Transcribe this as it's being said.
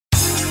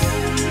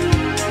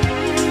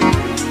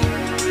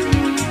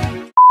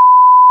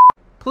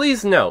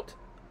Please note,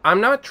 I'm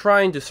not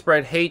trying to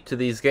spread hate to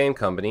these game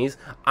companies,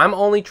 I'm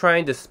only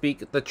trying to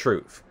speak the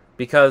truth,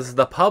 because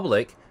the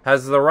public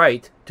has the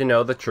right to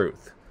know the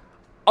truth.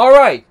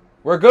 Alright,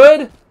 we're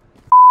good?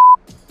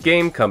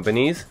 Game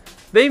companies,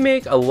 they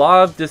make a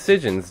lot of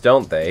decisions,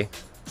 don't they?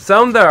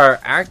 Some that are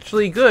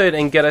actually good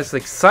and get us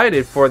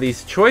excited for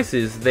these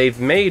choices they've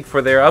made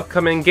for their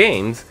upcoming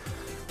games,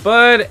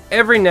 but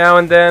every now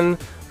and then,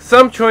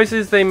 some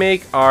choices they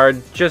make are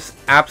just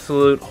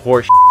absolute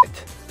horseshit.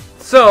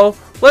 So,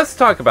 let's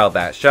talk about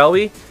that, shall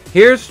we?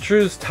 Here's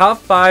True's top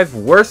 5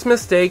 worst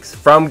mistakes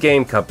from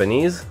game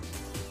companies.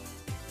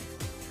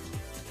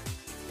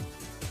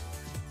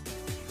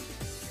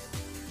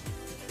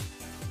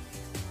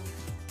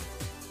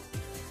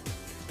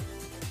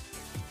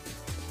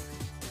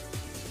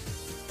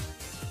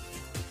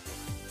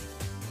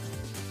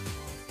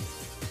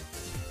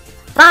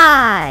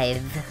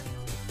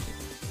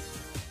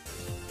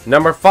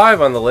 Number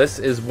 5 on the list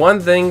is one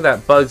thing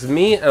that bugs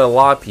me and a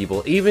lot of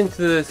people, even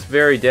to this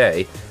very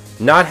day,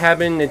 not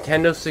having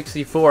Nintendo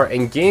 64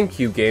 and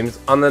GameCube games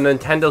on the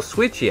Nintendo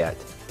Switch yet.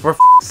 For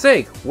f***'s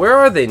sake, where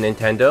are they,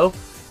 Nintendo?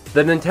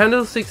 The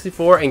Nintendo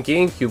 64 and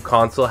GameCube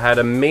console had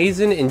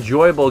amazing,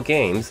 enjoyable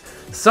games,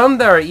 some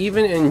that are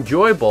even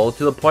enjoyable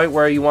to the point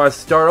where you want to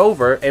start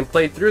over and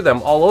play through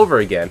them all over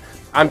again.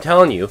 I'm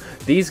telling you,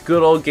 these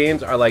good old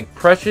games are like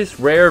precious,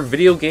 rare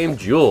video game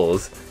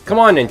jewels. Come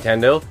on,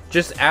 Nintendo,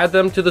 just add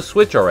them to the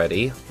Switch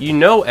already. You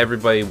know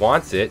everybody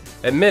wants it,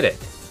 admit it.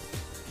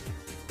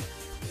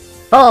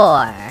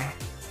 4.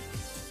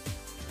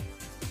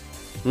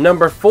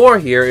 Number 4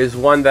 here is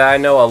one that I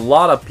know a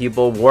lot of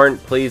people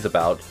weren't pleased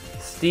about.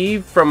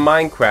 Steve from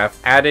Minecraft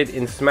added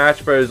in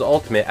Smash Bros.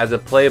 Ultimate as a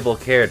playable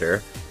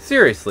character.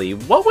 Seriously,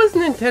 what was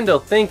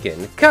Nintendo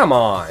thinking? Come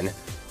on!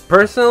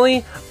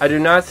 Personally, I do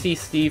not see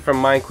Steve from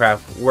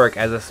Minecraft work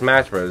as a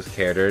Smash Bros.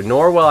 Character,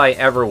 nor will I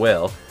ever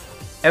will.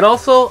 And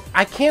also,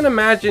 I can't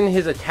imagine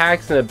his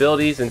attacks and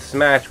abilities in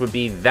Smash would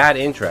be that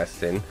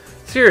interesting.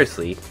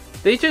 Seriously,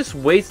 they just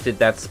wasted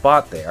that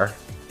spot there.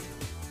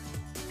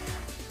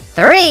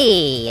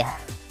 3.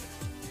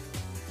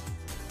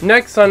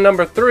 Next on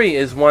number 3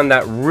 is one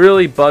that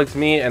really bugs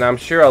me, and I'm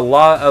sure a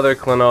lot of other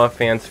Klonoa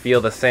fans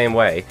feel the same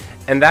way.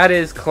 And that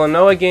is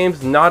Klonoa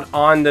games not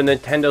on the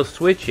Nintendo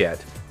Switch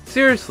yet.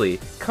 Seriously,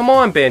 come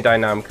on Bandai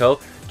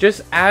Namco,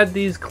 just add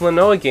these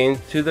Klonoa games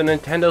to the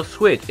Nintendo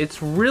Switch.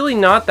 It's really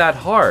not that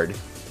hard.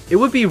 It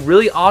would be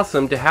really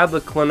awesome to have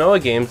the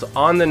Klonoa games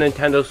on the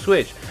Nintendo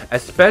Switch,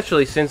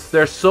 especially since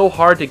they're so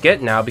hard to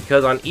get now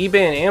because on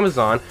eBay and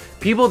Amazon,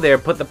 people there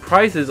put the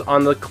prices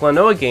on the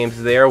Klonoa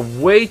games there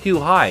way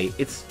too high.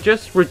 It's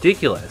just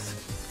ridiculous.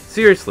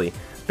 Seriously,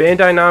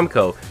 Bandai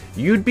Namco,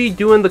 you'd be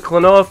doing the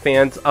Klonoa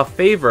fans a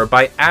favor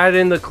by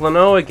adding the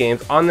Klonoa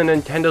games on the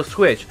Nintendo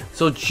Switch,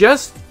 so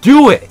just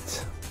do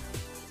it!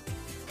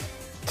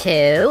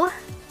 2.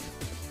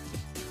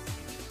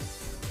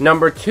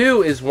 Number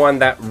 2 is one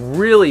that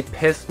really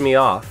pissed me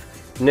off.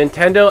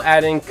 Nintendo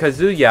adding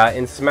Kazuya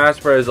in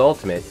Smash Bros.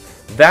 Ultimate.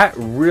 That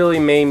really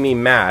made me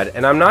mad,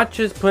 and I'm not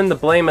just putting the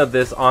blame of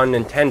this on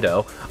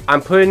Nintendo,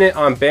 I'm putting it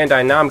on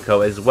Bandai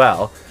Namco as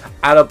well.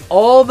 Out of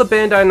all the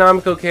Bandai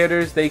Namco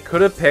characters they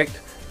could have picked,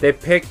 they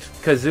picked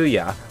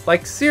Kazuya.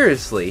 Like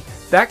seriously,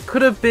 that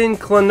could have been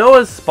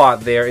Klonoa's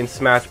spot there in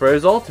Smash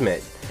Bros.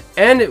 Ultimate.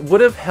 And it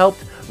would have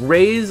helped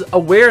raise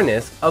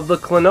awareness of the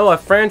Klonoa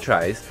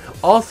franchise.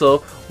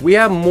 Also, we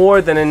have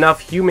more than enough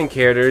human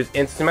characters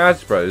in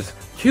Smash Bros.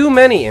 Too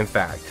many in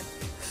fact.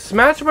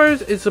 Smash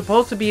Bros. Is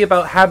supposed to be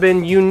about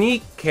having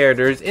unique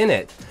characters in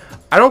it.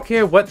 I don't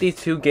care what these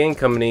two game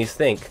companies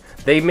think.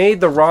 They made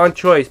the wrong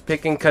choice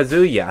picking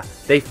Kazuya.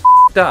 They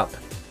f***ed up.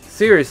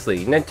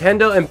 Seriously,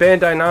 Nintendo and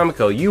Bandai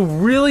Namco, you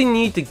really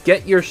need to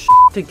get your shit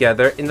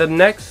together in the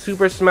next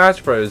Super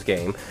Smash Bros.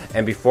 Game.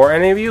 And before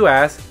any of you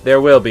ask, there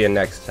will be a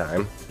next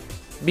time.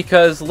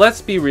 Because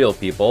let's be real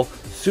people,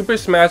 Super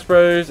Smash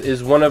Bros.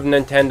 Is one of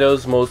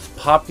Nintendo's most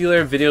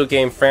popular video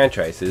game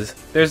franchises.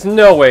 There's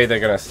no way they're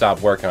gonna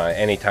stop working on it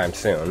anytime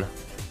soon.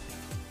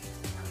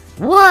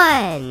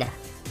 1.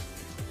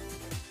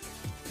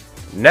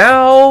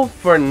 Now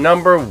for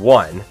number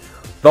 1.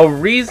 The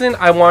reason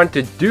I wanted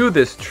to do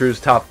this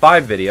True's Top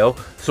 5 video,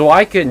 so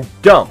I can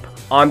dump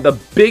on the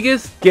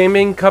biggest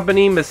gaming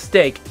company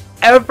mistake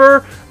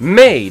ever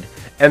made,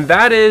 and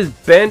that is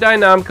Bandai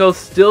Namco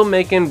still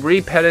making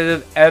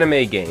repetitive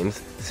anime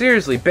games.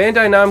 Seriously,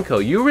 Bandai Namco,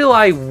 you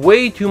rely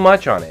way too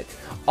much on it.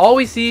 All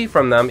we see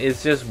from them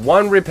is just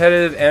one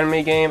repetitive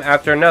anime game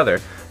after another.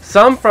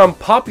 Some from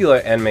popular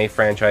anime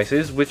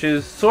franchises, which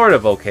is sort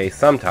of okay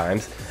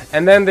sometimes,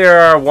 and then there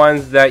are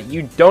ones that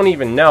you don't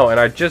even know and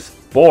are just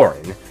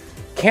boring.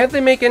 Can't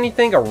they make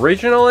anything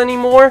original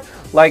anymore?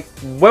 Like,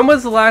 when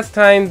was the last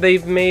time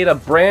they've made a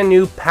brand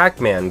new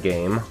Pac-Man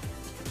game?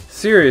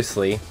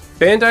 Seriously,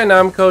 Bandai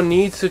Namco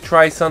needs to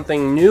try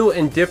something new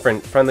and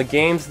different from the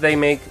games they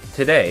make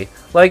today.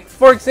 Like,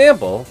 for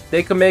example,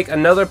 they could make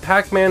another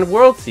Pac-Man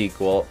World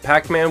sequel,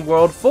 Pac-Man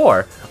World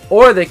 4,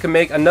 or they could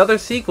make another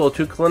sequel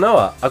to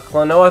Klonoa, a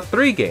Klonoa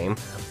 3 game,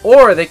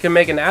 Or they can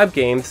make an app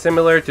game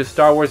similar to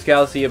Star Wars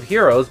Galaxy of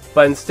Heroes,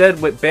 but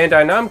instead with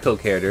Bandai Namco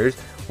characters,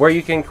 where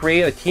you can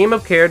create a team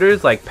of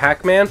characters like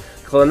Pac-Man,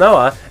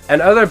 Klonoa,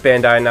 and other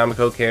Bandai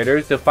Namco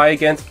characters to fight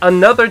against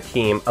another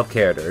team of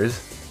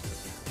characters.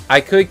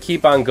 I could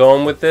keep on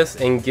going with this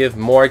and give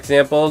more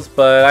examples,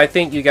 but I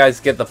think you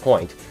guys get the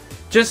point.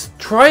 Just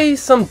try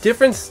some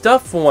different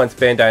stuff for once,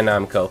 Bandai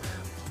Namco.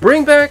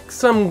 Bring back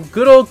some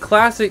good old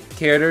classic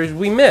characters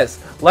we miss,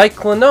 like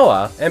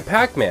Klonoa and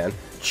Pac-Man.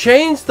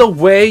 Change the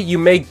way you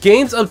make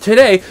games of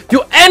today.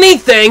 Do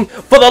anything!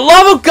 For the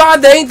love of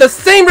God, they ain't the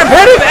same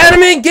repetitive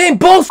anime game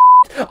bullshit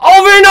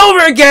over and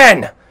over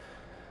again!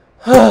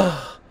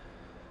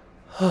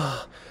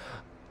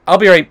 I'll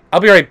be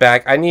right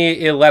back. I need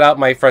to let out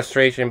my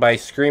frustration by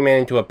screaming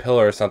into a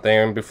pillar or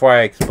something before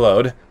I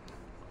explode.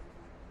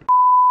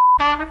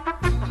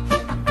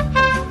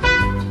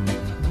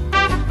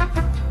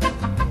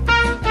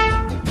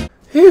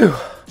 Phew.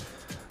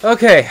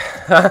 Okay.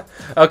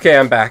 Okay,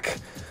 I'm back.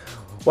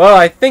 Well,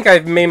 I think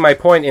I've made my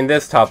point in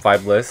this top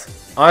 5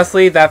 list.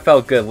 Honestly, that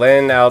felt good,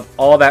 letting out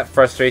all that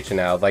frustration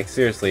out. Like,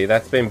 seriously,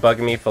 that's been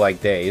bugging me for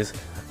like days.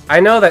 I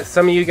know that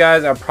some of you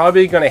guys are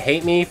probably going to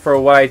hate me for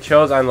what I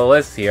chose on the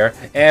list here,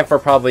 and for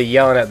probably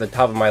yelling at the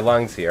top of my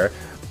lungs here.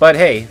 But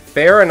hey,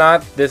 fair or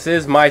not, this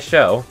is my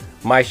show.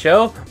 My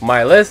show,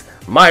 my list,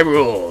 my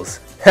rules.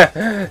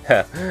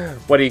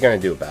 What are you going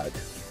to do about it?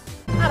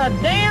 Not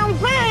a damn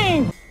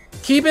thing!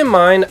 Keep in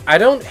mind, I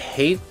don't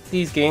hate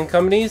these game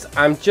companies,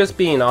 I'm just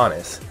being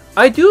honest.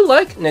 I do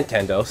like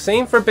Nintendo,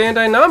 same for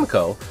Bandai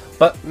Namco,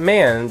 but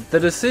man, the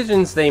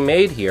decisions they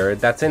made here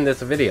that's in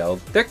this video,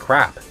 they're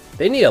crap.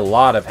 They need a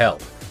lot of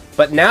help.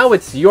 But now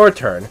it's your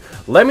turn.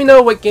 Let me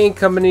know what game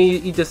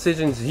company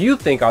decisions you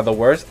think are the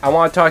worst. I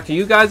want to talk to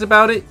you guys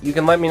about it. You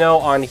can let me know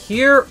on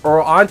here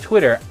or on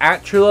Twitter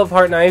at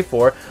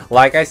TrueLoveHeart94.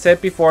 Like I said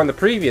before in the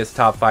previous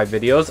top 5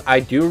 videos, I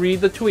do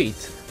read the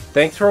tweets.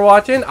 Thanks for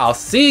watching. I'll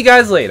see you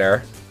guys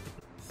later.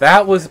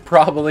 That was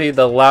probably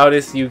the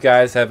loudest you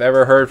guys have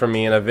ever heard from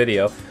me in a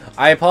video.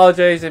 I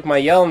apologize if my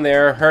yelling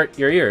there hurt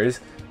your ears.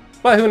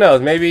 But who knows,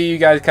 maybe you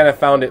guys kind of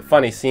found it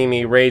funny seeing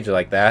me rage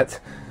like that.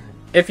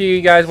 If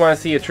you guys want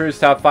to see a True's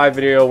Top 5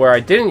 video where I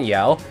didn't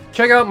yell,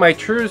 check out my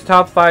True's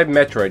Top 5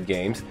 Metroid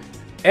games.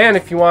 And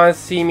if you want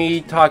to see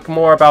me talk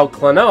more about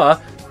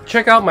Klonoa,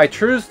 check out my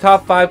True's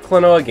Top 5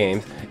 Klonoa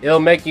games. It'll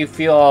make you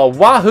feel all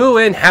wahoo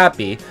and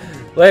happy.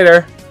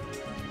 Later.